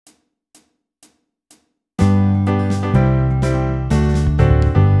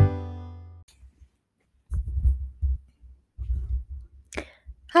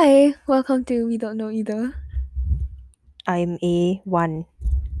Hi, welcome to We Don't Know Either. I'm A1.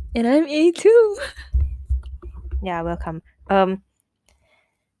 And I'm A2. Yeah, welcome.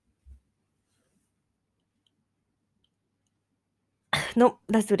 Nope,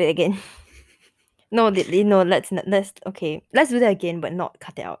 let's do that again. No, let's okay. Let's do that again, but not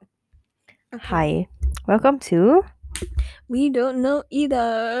cut it out. Hi. Welcome to We Don't Know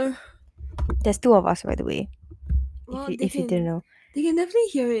Either. there's two of us by the way. Well, If you didn't know. they can definitely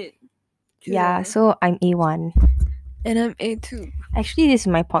hear it. Yeah, so I'm A1. And I'm A2. Actually this is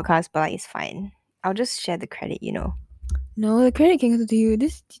my podcast, but like, it's fine. I'll just share the credit, you know. No, the credit can go to you.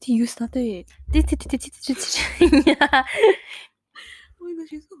 You started it. Yeah. Oh my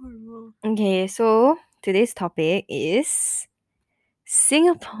gosh, you're so horrible. Okay, so today's topic is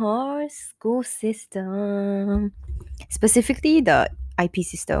Singapore school system. Specifically the IP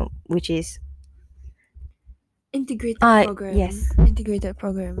system, which is Integrated program. yes. Integrated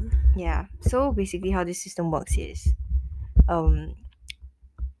program. Yeah. So basically how this system works is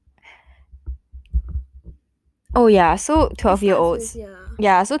oh yeah, so 12-year-olds.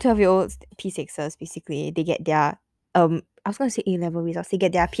 Yeah, so 12-year-olds P6ers basically they get their I was gonna say A level results, they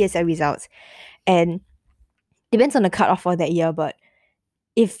get their PSL results. And depends on the cutoff for that year, but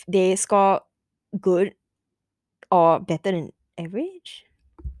if they score good or better than average,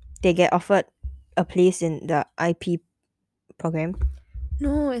 they get offered a place in the IP program.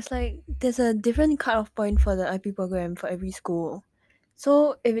 No, it's like there's a different cutoff point for the IP program for every school.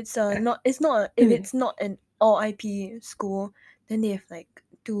 So if it's if it's not an all IP school, then they have like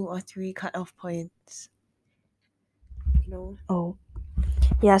 2 or 3 cutoff points. You know. Oh.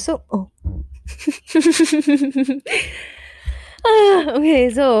 Yeah, so okay,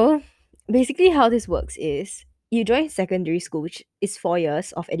 so basically how this works is you join secondary school, which is 4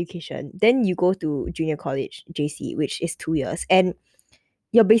 years of education. Then you go to junior college, JC, which is 2 years. And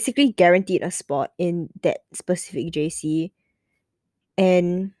you're basically guaranteed a spot in that specific JC.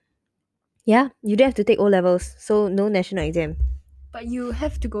 And yeah, you don't have to take O levels, so no national exam. But you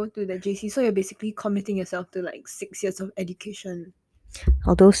have to go to the JC, so you're basically committing yourself to like 6 years of education.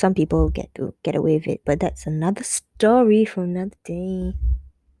 Although some people get away with it, but that's another story for another day.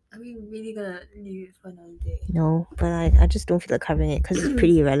 Are we really gonna leave it for another day? No, but I just don't feel like covering it because it's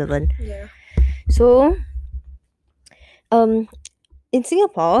pretty irrelevant. Yeah. So, in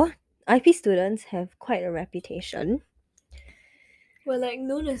Singapore, IP students have quite a reputation. We're like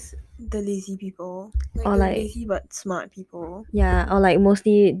known as the lazy people. Like Or the like lazy but smart people. yeah, or like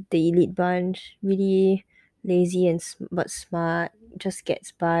mostly the elite bunch, really lazy and but smart, just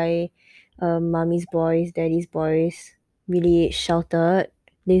gets by. Mommy's boys, daddy's boys, really sheltered,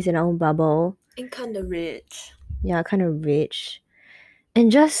 lives in our own bubble. And kinda rich. Yeah, kind of rich,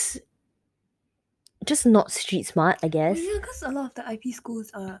 and just not street smart, I guess. Well, yeah, because a lot of the IP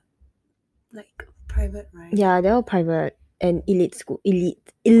schools are like private, right? Yeah, they're all private and elite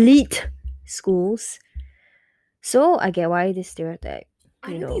schools. So I get why this stereotype.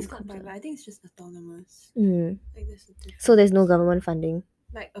 I don't think it's called private. I think it's just autonomous. Mm. Like there's a difference. So there's no government funding.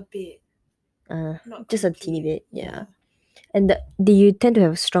 Like a bit. Not Just a complete. teeny bit, yeah. And you tend to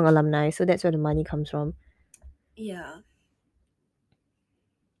have strong alumni, so that's where the money comes from. Yeah.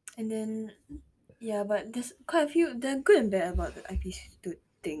 And then yeah, but there's quite a few. They're good and bad about the IP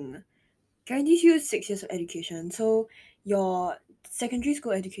thing. Guarantees you 6 years of education, so your secondary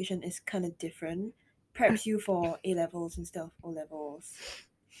school education is kind of different. Preps you for A levels instead of O levels.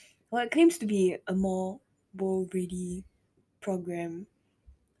 Well, it claims to be a more world ready program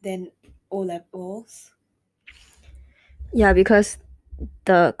than O levels. Yeah, because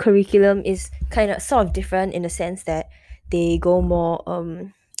the curriculum is kind of sort of different in the sense that they go more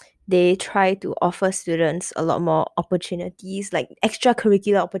they try to offer students a lot more opportunities, like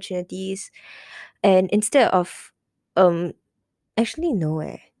extracurricular opportunities. And instead of actually no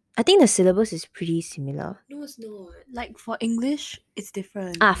I think the syllabus is pretty similar. No, it's not. Like for English, it's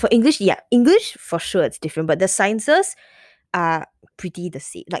different. For English, yeah, English for sure it's different, but the sciences are pretty the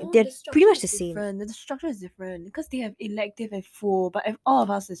same. Like they're pretty much the same. The structure is different because they have elective and full, but all of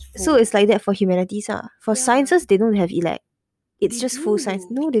us is full. So it's like that for humanities. For Yeah. sciences, they don't have elect. It's They just full science.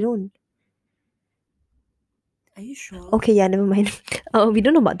 do. No, they don't. Are you sure? Okay, yeah, never mind. We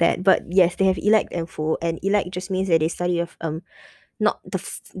don't know about that, but yes, they have elect and full, and elect just means that they study of not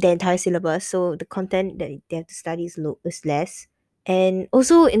the entire syllabus, so the content that they have to study is less. And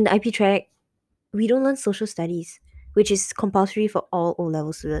also in the IP track, we don't learn social studies, which is compulsory for all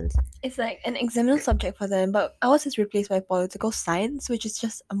O-level students. It's like an examinable subject for them, but ours is replaced by political science, which is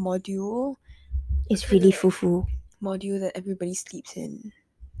just a module. It's really foo-foo. Module that everybody sleeps in.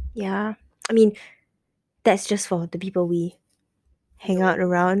 Yeah, I mean, that's just for the people we hang out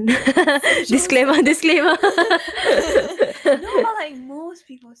around. Social disclaimer, stuff. disclaimer. No, but like most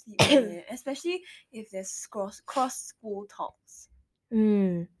people sleep on it, especially if there's cross school talks.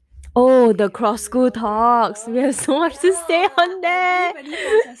 Oh, the cross school talks. We have so much to say on that. Everybody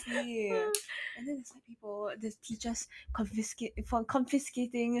falls asleep. And then there's like people, there's teachers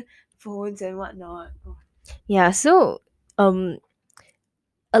confiscating phones and whatnot. Oh. Yeah, so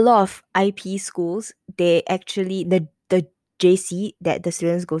a lot of IP schools, they actually the JC that the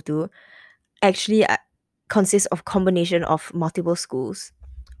students go to actually consists of combination of multiple schools,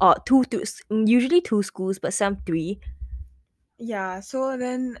 or usually two schools, but some three. Yeah, so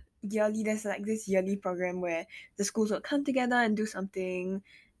then yearly there's like this yearly program where the schools would come together and do something,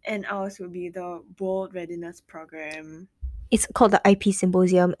 and ours would be the World Readiness Program. It's called the IP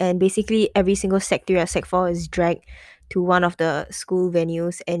Symposium, and basically every single Sec 3 or Sec 4 is dragged to one of the school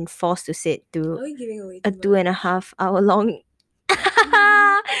venues and forced to sit through Are we giving away a too much? 2.5 hour long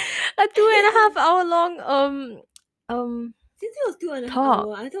a 2.5 hour long Since it was 2.5 talk.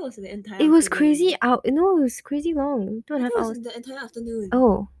 hours, I thought it was the entire It was afternoon. crazy out. No, it was crazy long. I 2.5 thought it was hours. the entire afternoon.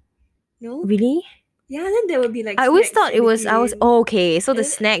 Oh, No? really? Yeah, then there would be like I always snacks thought in it was. I was between. okay. So And the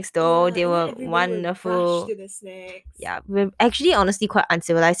then- snacks though, yeah, they and then were everybody would wonderful. rush to the snacks. Yeah, we're actually honestly quite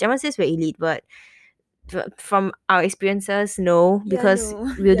uncivilized. Everyone says we're elite, but from our experiences, no, because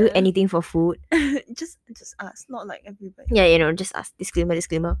no, we'll do yeah. anything for food. just us, not like everybody. Yeah, you know, just us. Disclaimer.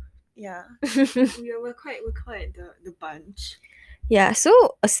 Yeah, we're quite the bunch. Yeah,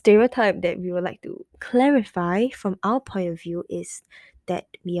 so a stereotype that we would like to clarify from our point of view is that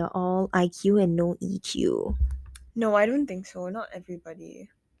we are all IQ and no EQ. No, I don't think so. Not everybody.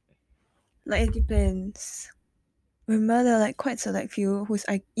 Like it depends. Remember, there are like quite select few whose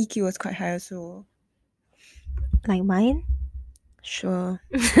EQ was quite high also. Like mine? Sure.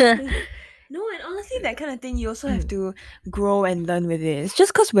 No, and honestly, that kind of thing, you also have to grow and learn with it. It's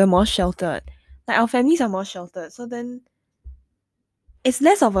just because we're more sheltered. Like, our families are more sheltered. So then, it's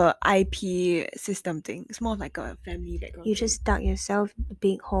less of a IP system thing. It's more of like a family background. You thing. just dug yourself a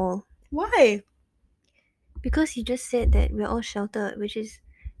big hole. Why? Because you just said that we're all sheltered, which is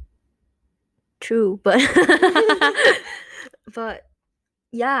true, but but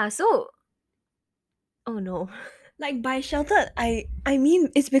yeah, so oh no. Like, by sheltered, I mean,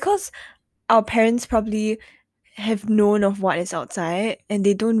 it's because our parents probably have known of what is outside and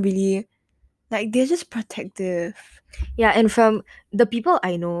they don't really, like, they're just protective. Yeah, and from the people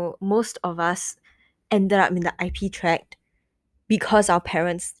I know, most of us ended up in the IP track because our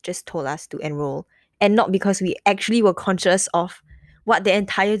parents just told us to enroll, and not because we actually were conscious of what the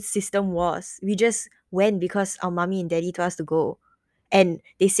entire system was. We just went because our mommy and daddy told us to go, and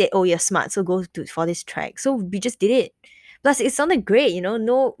they said, "Oh, you're smart, so go for this track." So we just did it. Plus, it sounded great, you know,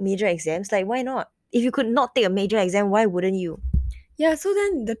 no major exams. Like, why not? If you could not take a major exam, why wouldn't you? Yeah, so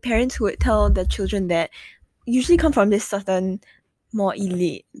then the parents would tell their children that usually come from this certain more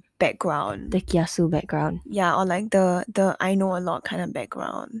elite background. The Kiasu background. Yeah, or like the I know a lot kind of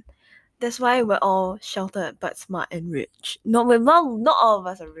background. That's why we're all sheltered but smart and rich. Not all of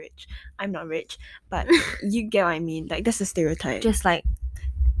us are rich. I'm not rich, but you get what I mean. Like, that's a stereotype. Just like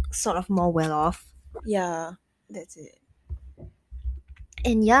sort of more well off. Yeah, that's it.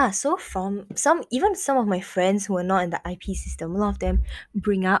 And yeah, so from some of my friends who are not in the IP system, a lot of them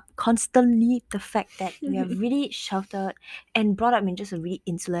bring up constantly the fact that we are really sheltered and brought up in just a really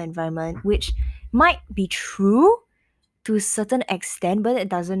insular environment, which might be true to a certain extent, but it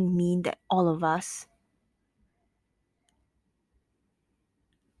doesn't mean that all of us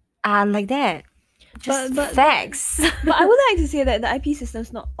are like that. Just But facts. But I would like to say that the IP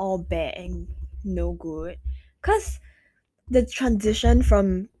system's not all bad and no good, because the transition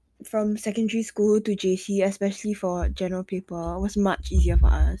from secondary school to JC, especially for general paper, was much easier for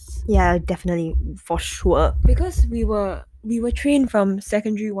us. Yeah, definitely, for sure. Because we were trained from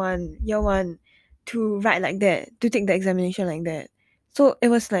secondary one, year one, to write like that, to take the examination like that. So it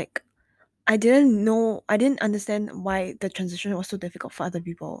was like, I didn't understand why the transition was so difficult for other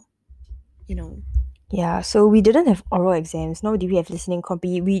people. You know. Yeah, so we didn't have oral exams, nor did we have listening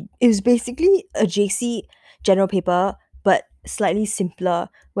compy. It was basically a JC general paper, but slightly simpler.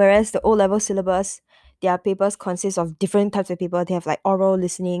 Whereas the O-level syllabus, their papers consist of different types of paper. They have like oral,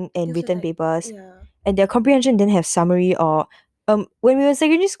 listening, and Yes, written like, papers. yeah. And their comprehension didn't have summary or when we were in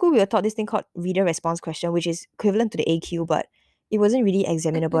secondary school, we were taught this thing called reader response question, which is equivalent to the AQ, but it wasn't really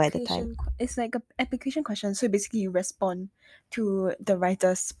examinable at the time. It's like an application question, so basically you respond to the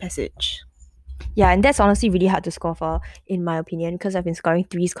writer's passage. Yeah, and that's honestly really hard to score for, in my opinion, because I've been scoring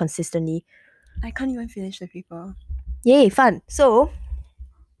 3s consistently. I can't even finish the paper. Yay, fun. So,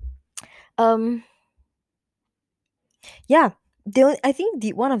 yeah, I think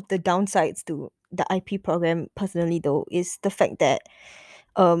one of the downsides to the IP program personally though is the fact that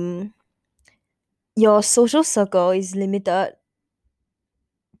um your social circle is limited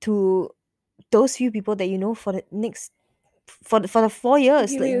to those few people that you know for the next for the 4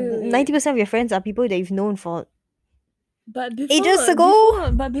 years. Okay, Like wait. 90% of your friends are people that you've known for But ages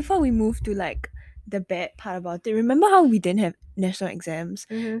ago. before we move to like the bad part about it, remember how we didn't have national exams?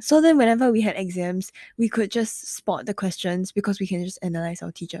 Mhm. So then whenever we had exams, we could just spot the questions because we can just analyze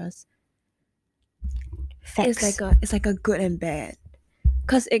our teachers. Facts. It's like a good and bad.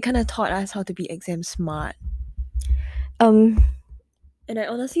 Cause it kind of taught us how to be exam smart. Um And I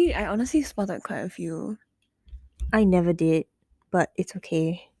honestly spotted quite a few. I never did, but it's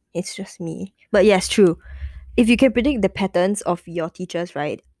okay. It's just me. But yes, true. If you can predict the patterns of your teachers,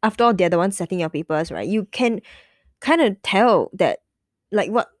 right? After all, they're the ones setting your papers, right? You can kind of tell that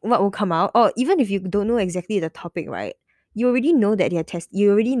like what will come out. Or even if you don't know exactly the topic, right? You already know that you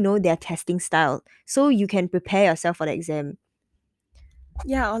already know their testing style. So you can prepare yourself for the exam.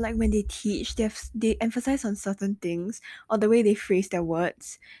 Yeah, or like when they teach, they emphasize on certain things or the way they phrase their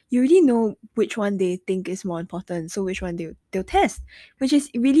words. You already know which one they think is more important, so which one they'll test, which is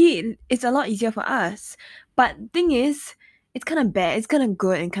really it's a lot easier for us. But thing is, it's kind of bad. It's kind of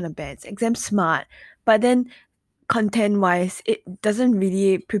good and kind of bad. It's exam smart, but then content wise, it doesn't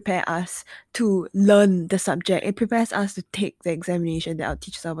really prepare us to learn the subject. It prepares us to take the examination that our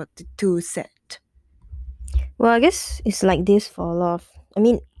teachers are about to set. Well, I guess it's like this for a lot of, I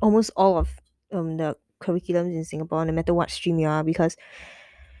mean, almost all of the curriculums in Singapore, no matter what stream you are, because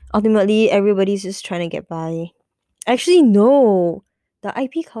ultimately everybody's just trying to get by. Actually, no. The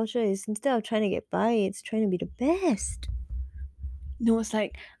IP culture is instead of trying to get by, it's trying to be the best. No, it's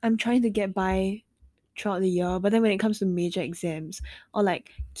like I'm trying to get by throughout the year, but then when it comes to major exams or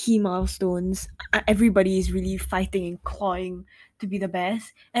like key milestones, everybody is really fighting and clawing to be the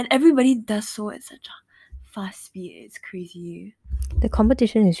best, and everybody does so at such a fast speed. It's crazy. The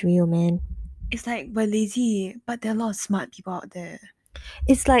competition is real, man. It's like we're lazy, but there are a lot of smart people out there.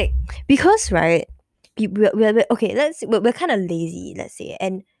 It's like because right, okay. We're kind of lazy, let's say,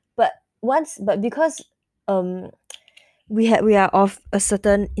 and but because we are of a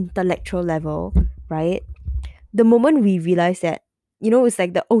certain intellectual level, right? The moment we realize that, it's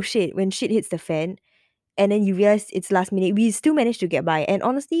like the oh shit when shit hits the fan, and then you realize it's last minute, we still managed to get by. And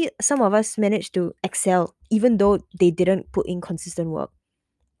honestly, some of us managed to excel even though they didn't put in consistent work.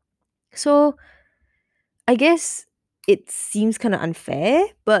 So I guess it seems kind of unfair,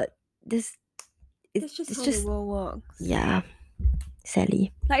 but this It's just how the world works. Yeah,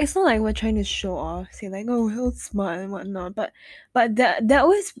 sadly. Like it's not like we're trying to show off, say like, oh, we're smart and whatnot. But there are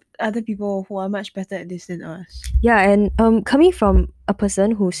always other people who are much better at this than us. Yeah, and coming from a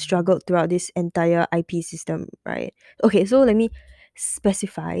person who struggled throughout this entire IP system, right? Okay, so let me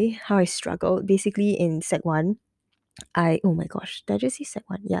specify how I struggled. Basically, in Sec 1, oh my gosh, did I just say Sec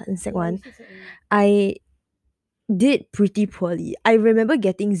 1? Yeah, in Sec 1, I did pretty poorly. I remember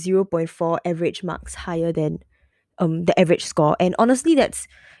getting 0.4 average marks higher than the average score. And honestly,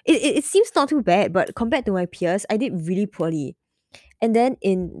 it seems not too bad, but compared to my peers, I did really poorly. And then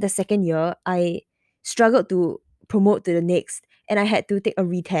in the second year, I struggled to promote to the next, and I had to take a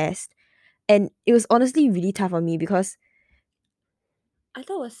retest. And it was honestly really tough on me because I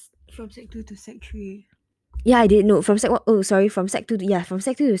thought it was from Sec 2 to Sec 3. yeah, I did no from Sec 1. Oh, sorry, from Sec 2 to, yeah, from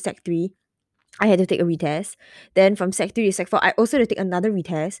Sec 2 to Sec 3, I had to take a retest. Then from Sec 3 to Sec 4, I also had to take another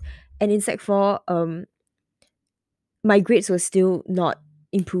retest. And in Sec 4, my grades were still not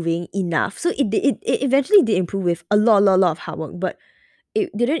improving enough. So it eventually did improve with a lot of hard work, but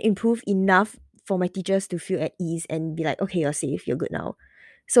it didn't improve enough for my teachers to feel at ease and be like, okay, you're safe, you're good now.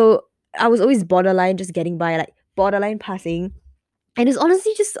 So I was always borderline just getting by, like borderline passing. And it's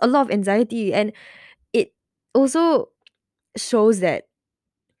honestly just a lot of anxiety. And it also shows that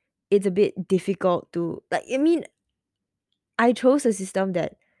it's a bit difficult to, like, I mean, I chose a system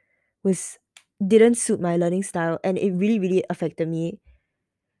that was didn't suit my learning style, and it really affected me.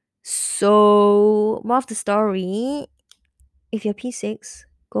 So more of the story, if you're P6,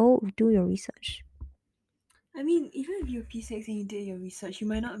 go do your research. I mean, even if you're P6 and you did your research, you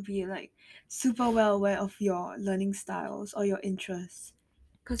might not be like super well aware of your learning styles or your interests,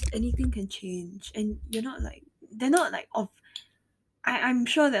 because anything can change, and they're not like of. I'm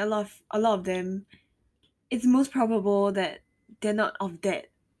sure that a lot of them, it's most probable that they're not of that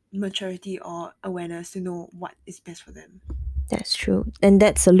maturity or awareness to know what is best for them. That's true. And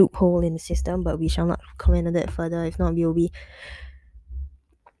that's a loophole in the system, but we shall not comment on that further. If not, we will be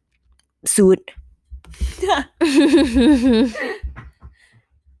sued. But the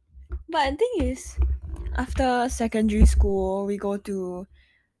thing is, after secondary school, we go to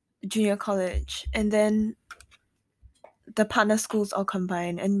junior college, and then the partner schools all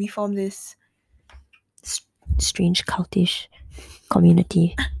combine, and we form this strange cultish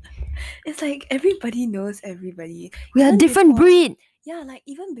community. It's like everybody knows everybody. We are Even different before- breed. Yeah, like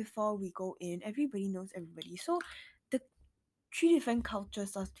even before we go in, everybody knows everybody. So the 3 different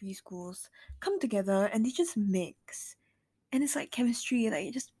cultures of 3 schools come together and they just mix. And it's like chemistry,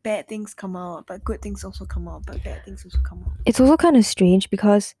 like just bad things come out, but good things also come out, but bad things also come out. It's also kind of strange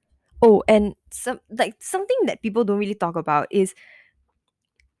because and something that people don't really talk about is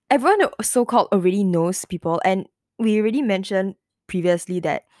everyone so-called already knows people, and we already mentioned previously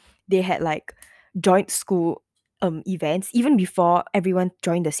that they had like joint school events even before everyone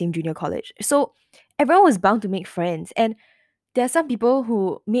joined the same junior college. So everyone was bound to make friends, and there are some people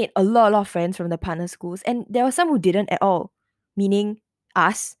who made a lot of friends from the partner schools, and there were some who didn't at all, meaning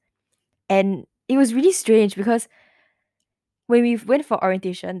us. And it was really strange because when we went for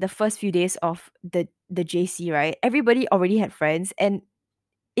orientation, the first few days of the JC, right, everybody already had friends, and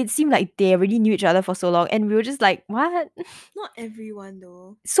it seemed like they already knew each other for so long, and we were just like, what? Not everyone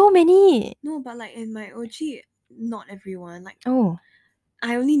though. So many. No, but like in my OG, not everyone. Like Oh,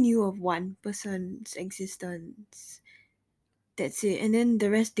 I only knew of one person's existence. That's it. And then the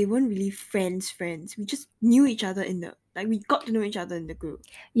rest, they weren't really friends. We just knew each other we got to know each other in the group.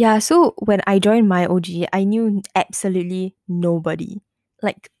 yeah. So when I joined my OG, I knew absolutely nobody,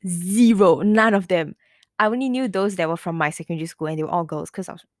 like zero, none of them. I only knew those that were from my secondary school, and they were all girls because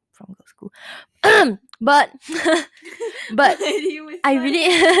I was from girls' school. but but I really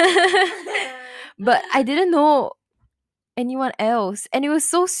but I didn't know anyone else, and it was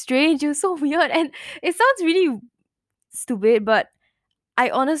so strange. It was so weird, and it sounds really stupid, but I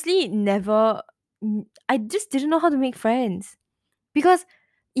honestly never. I just didn't know how to make friends because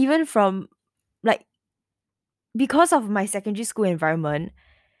even from like because of my secondary school environment,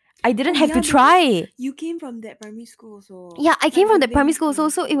 I didn't have to try. You came from that primary school also. Yeah, I came from that primary school also,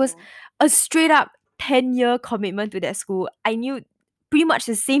 so it was a straight up 10-year commitment to that school. I knew pretty much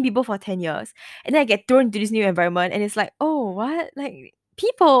the same people for 10 years. And then I get thrown into this new environment, and it's like, oh, what? Like,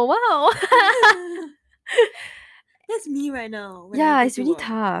 people, wow. That's me right now. Yeah, it's really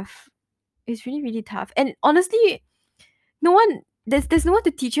tough. It's really, really tough. And honestly, there's no one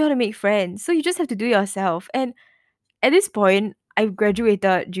to teach you how to make friends. So you just have to do it yourself. And at this point, I've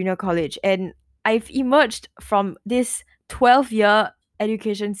graduated junior college, and I've emerged from this 12-year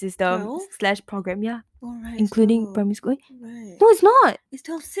education system 12? / program, yeah. Oh, right, including 12. primary school. Right. No, it's not. It's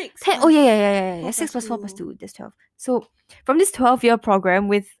 12, 6. 10, oh, yeah. 6 plus 4 plus 2. 2, that's 12. So from this 12-year program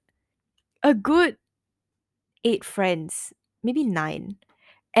with a good 8 friends, maybe 9.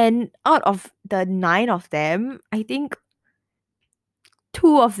 And out of the 9 of them, I think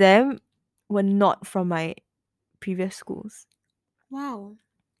 2 of them were not from my previous schools. Wow.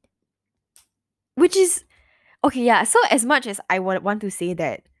 Which is okay, yeah. So as much as I want to say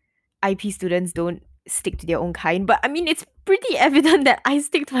that IP students don't stick to their own kind, but I mean it's pretty evident that I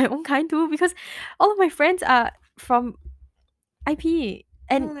stick to my own kind too, because all of my friends are from IP.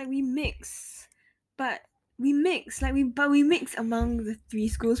 And no, like we mix, but we mix among the 3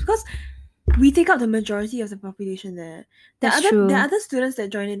 schools because we take up the majority of the population there. There are other students that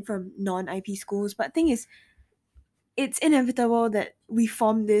join in from non-IP schools, but thing is, it's inevitable that we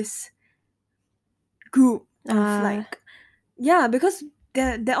form this group of because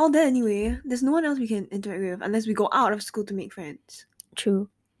they're all there anyway. There's no one else we can interact with unless we go out of school to make friends. True.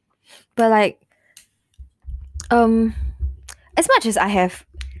 But like as much as I have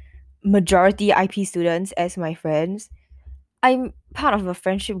majority IP students as my friends, I'm part of a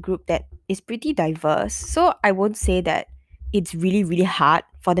friendship group that is pretty diverse. So I won't say that it's really, really hard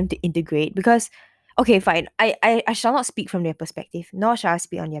for them to integrate because, okay, fine. I shall not speak from their perspective, nor shall I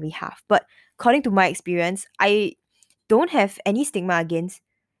speak on their behalf. But according to my experience, I don't have any stigma against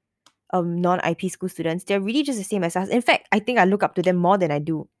non-IP school students. They're really just the same as us. In fact, I think I look up to them more than I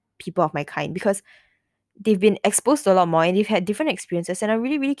do people of my kind because they've been exposed to a lot more and they've had different experiences, and I'm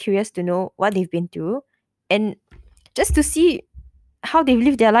really, really curious to know what they've been through and just to see how they've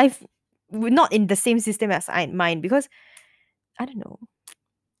lived their life not in the same system as mine, because I don't know.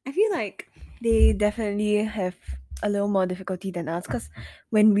 I feel like they definitely have a little more difficulty than us because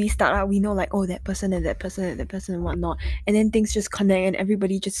when we start out, we know like, oh, that person and that person and that person and whatnot, and then things just connect and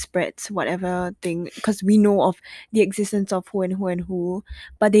everybody just spreads whatever thing because we know of the existence of who and who and who,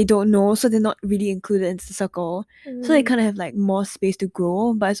 but they don't know, so they're not really included in the circle. So they kind of have like more space to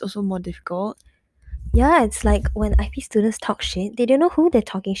grow, but it's also more difficult. Yeah, it's like when IP students talk shit, they don't know who they're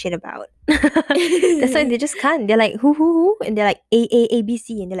talking shit about. That's why they just can't. They're like, who? And they're like,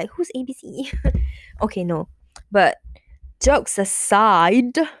 ABC. And they're like, who's ABC? Okay, no. But jokes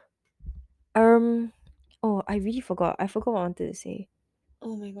aside, oh, I really forgot. I forgot what I wanted to say.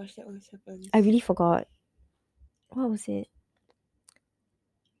 Oh my gosh, that always happens. I really forgot. What was it?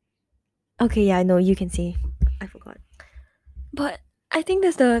 Okay, yeah, no, you can say. I forgot. But I think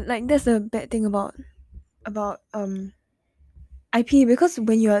that's the bad thing about IP, because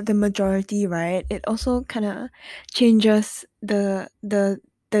when you're the majority, right, it also kind of changes the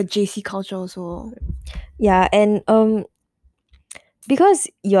JC culture also. Yeah, and because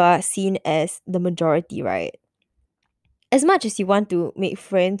you're seen as the majority, right? As much as you want to make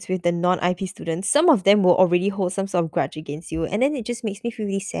friends with the non-IP students, some of them will already hold some sort of grudge against you, and then it just makes me feel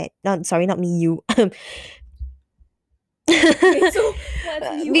really sad. No, sorry, not me, you. Wait, so what's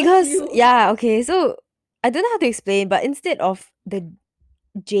me? What's Because you? yeah, okay, so I don't know how to explain, but instead of the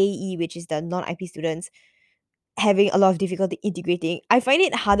JE, which is the non-IP students, having a lot of difficulty integrating, I find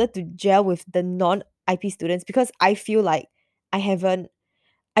it harder to gel with the non-IP students because I feel like I haven't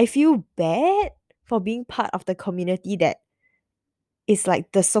I feel bad for being part of the community that is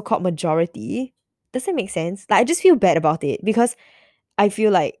like the so-called majority. Does that make sense? Like I just feel bad about it because I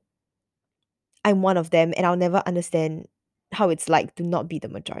feel like I'm one of them and I'll never understand how it's like to not be the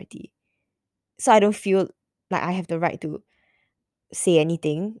majority. So I don't feel like I have the right to say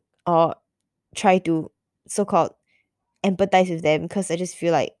anything or try to so-called empathize with them because I just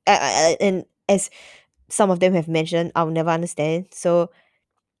feel like and as some of them have mentioned, I'll never understand. So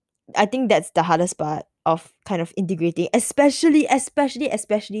I think that's the hardest part of kind of integrating, especially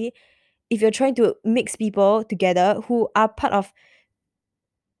if you're trying to mix people together who are part of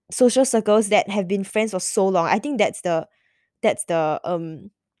social circles that have been friends for so long. I think that's the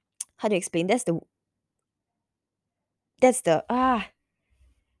how to explain? That's the that's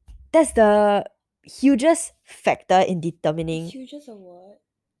the hugest factor in determining Hugest or what?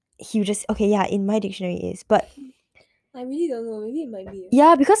 hugest okay, yeah, in my dictionary is. But I really don't know. Maybe it might be.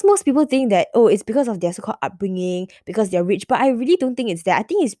 yeah, because most people think that, oh, it's because of their so-called upbringing, because they're rich. But I really don't think it's that. I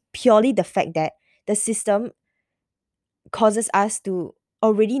think it's purely the fact that the system causes us to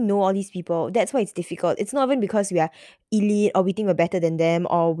already know all these people. That's why it's difficult. It's not even because we are elite or we think we're better than them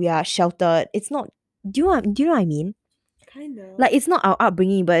or we are sheltered. It's not. Do you know what I mean? Kinda. Like it's not our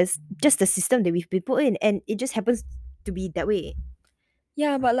upbringing, but it's just the system that we've been put in, and it just happens to be that way.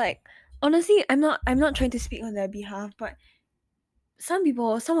 Yeah, but like honestly, I'm not trying to speak on their behalf, but some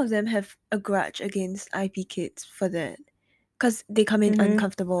of them have a grudge against IP kids for that, because they come in Mm-hmm.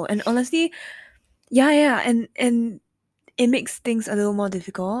 uncomfortable. And honestly, yeah, and it makes things a little more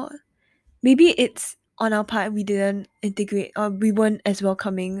difficult. Maybe it's on our part, we didn't integrate, or we weren't as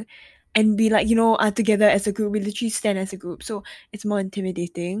welcoming, and we like, are together as a group. We literally stand as a group, so it's more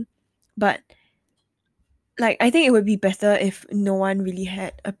intimidating. But like, I think it would be better if no one really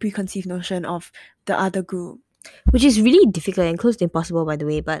had a preconceived notion of the other group. Which is really difficult and close to impossible, by the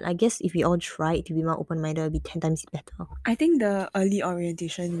way. But I guess if we all try to be more open-minded, it'll be 10 times better. I think the early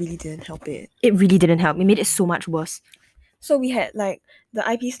orientation really didn't help it. It really didn't help. It made it so much worse. So we had like the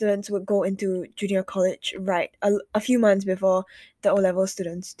IP students would go into junior college right a few months before the O-level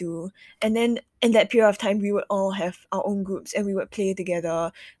students do. And then in that period of time, we would all have our own groups and we would play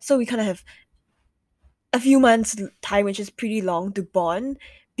together. So we kind of have a few months time, which is pretty long, to bond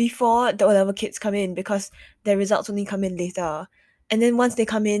before the O-level kids come in, because their results only come in later. And then once they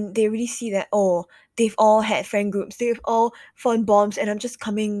come in, they really see that, oh, they've all had friend groups, they've all formed bonds, and I'm just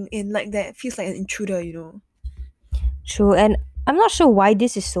coming in like that. It feels like an intruder. True, and I'm not sure why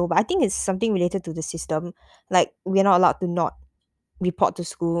this is so, but I think it's something related to the system. Like we're not allowed to not report to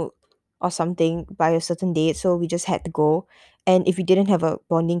school or something by a certain date, so we just had to go. And if we didn't have a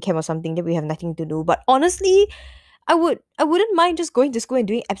bonding camp or something, then we have nothing to do. But honestly, I wouldn't mind just going to school and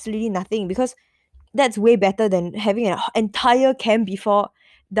doing absolutely nothing because that's way better than having an entire camp before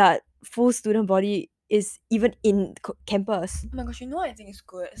the full student body is even in campus. Oh my gosh, what I think is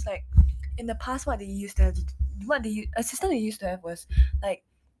good? It's like in the past, what they used to have, a system they used to have was like,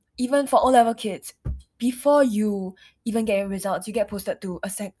 even for O-level kids, before you even get your results, you get posted to a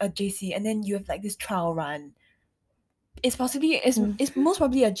JC, and then you have like this trial run. It's most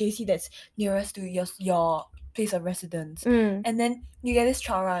probably a JC that's nearest to your place of residence. Mm. And then you get this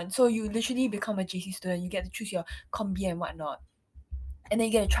trial run, so you literally become a JC student. You get to choose your combi and whatnot, and then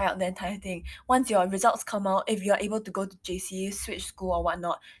you get to try out the entire thing. Once your results come out, if you're able to go to JC, switch school or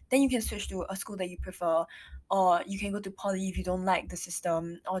whatnot, then you can switch to a school that you prefer, or you can go to poly if you don't like the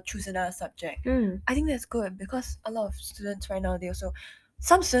system, or choose another subject. Mm. I think that's good, because a lot of students right now, they also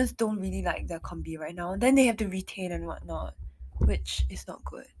some students don't really like their combi right now. Then they have to retain and whatnot, which is not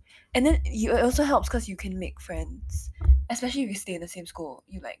good. And then it also helps because you can make friends, especially if you stay in the same school.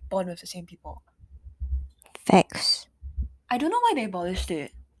 You like bond with the same people. Facts. I don't know why they abolished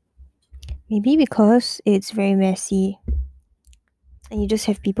it. Maybe because it's very messy. And you just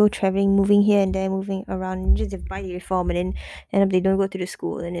have people traveling, moving here and there, moving around, just buy the uniform and then end up they don't go to the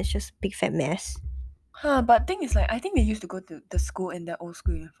school and it's just a big fat mess. But thing is, like, I think they used to go to the school in their old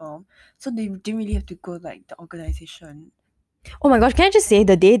school uniform, so they didn't really have to go like the organization. Oh my gosh, can I just say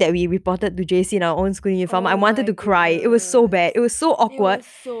the day that we reported to JC in our own school uniform, I wanted to cry. It was so bad. It was so awkward. It was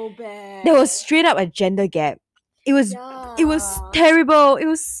so bad. There was straight up a gender gap. It was terrible. It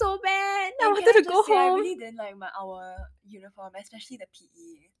was so bad. I wanted to go home. I really didn't like our uniform, especially the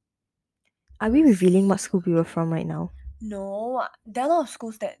PE. Are we revealing what school we were from right now? No, there are a lot of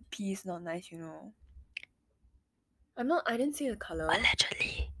schools that PE is not nice, you know. I didn't see the color.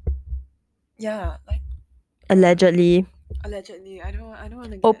 Allegedly. Yeah, like allegedly. I don't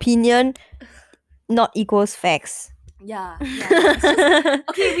want to get... Opinion not equals facts. Yeah.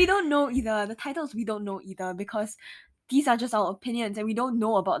 Okay, we don't know either. The titles we don't know either because these are just our opinions and we don't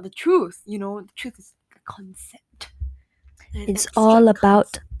know about the truth. You know, the truth is a concept. It's all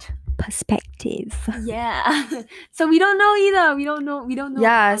about perspective. Yeah. So we don't know either. We don't know.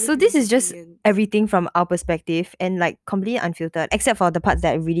 Yeah, so this is just everything from our perspective and like completely unfiltered, except for the parts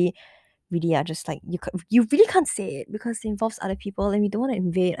that really are just like you really can't say it because it involves other people and we don't want to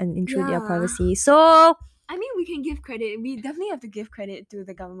invade and intrude their privacy. So I mean, we can give credit. We definitely have to give credit to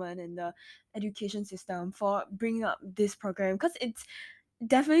the government and the education system for bringing up this program because it's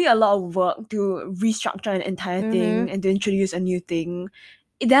definitely a lot of work to restructure an entire thing and to introduce a new thing.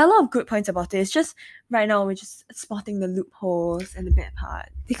 There are a lot of good points about it. It's just right now we're just spotting the loopholes and the bad part.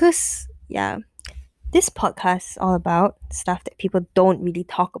 Because this podcast is all about stuff that people don't really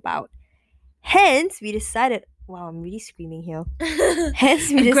talk about. Hence, we decided. Wow, I'm really screaming here. Hence,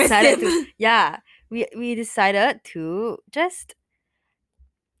 we decided to. Yeah, we decided to just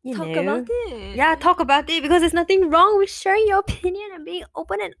talk about it. Yeah, talk about it because there's nothing wrong with sharing your opinion and being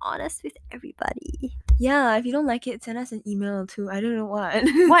open and honest with everybody. Yeah, if you don't like it, send us an email too. I don't know what.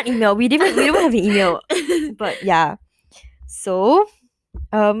 What email? We don't have an email. But yeah. So,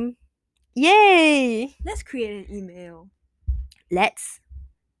 yay! Let's create an email. Let's.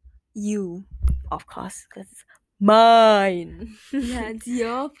 You. Of course, because it's mine. Yeah, it's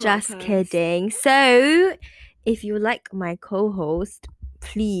your podcast. Just kidding. So, if you like my co-host,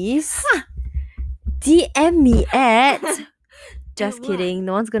 please DM me at... Just kidding.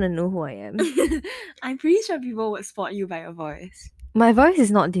 No one's gonna know who I am. I'm pretty sure people would spot you by your voice. My voice is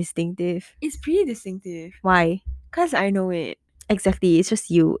not distinctive. It's pretty distinctive. Why? Because I know it. Exactly. It's just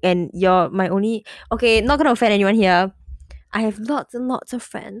you. And you're my only... Okay, not gonna offend anyone here. I have lots and lots of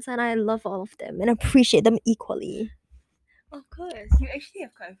friends and I love all of them and appreciate them equally. Of course. You actually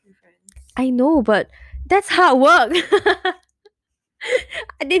have quite a few friends. I know, but that's hard work.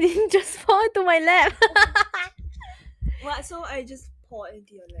 They didn't just fall into my lap. What? So I just poured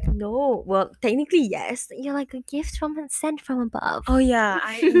into your lap? No. Well, technically, yes. You're like a gift sent from above. Oh, yeah.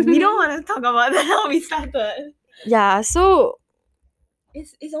 We don't want to talk about that how we started. Yeah, so...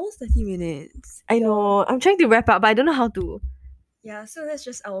 It's almost 30 minutes. I know. I'm trying to wrap up, but I don't know how to. Yeah, so that's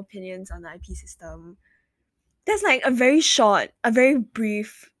just our opinions on the IP system. That's like a very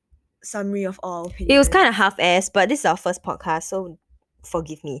brief summary of all opinions. It was kind of half-assed, but this is our first podcast, so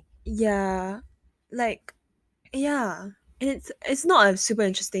forgive me. Yeah. Like, yeah. And it's not a super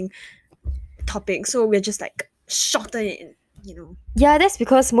interesting topic, so we're just like shorten it, you know. Yeah, that's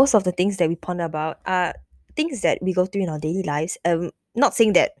because most of the things that we ponder about are things that we go through in our daily lives. Not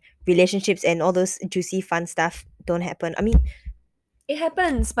saying that relationships and all those juicy fun stuff don't happen. I mean, it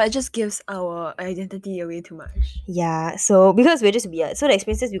happens, but it just gives our identity away too much. Yeah, so because we're just weird, so the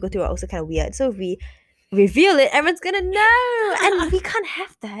experiences we go through are also kind of weird. So if we reveal it, everyone's gonna know, and we can't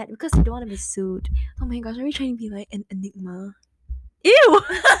have that because we don't want to be sued. Oh my gosh, are we trying to be like an enigma? Ew!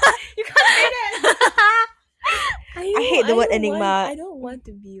 You can't say that. I hate the word enigma. I don't want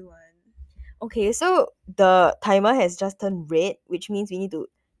to be one. Okay, so the timer has just turned red, which means we need to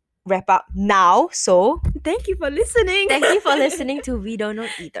wrap up now. So thank you for listening. Thank you for listening to We Don't Know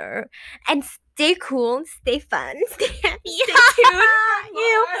Either. And stay cool, stay fun, stay happy. Stay tuned.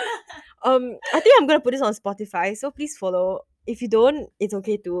 I think I'm gonna put this on Spotify, so please follow. If you don't, it's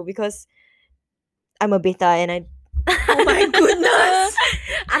okay too, because I'm a beta and I oh my goodness.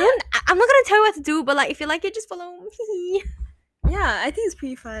 I'm not gonna tell you what to do, but like if you like it, just follow me. Yeah, I think it's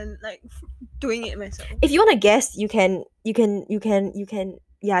pretty fun, like doing it myself. If you wanna guess, you can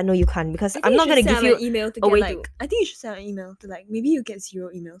Yeah, no, you can't, because I think I'm not gonna should give set you up an email to a get way like. to. I think you should set an email to like maybe you get 0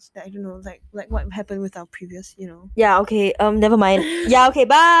 emails. That I don't know, like what happened with our previous, Yeah, okay. Never mind. Yeah, okay.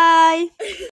 Bye.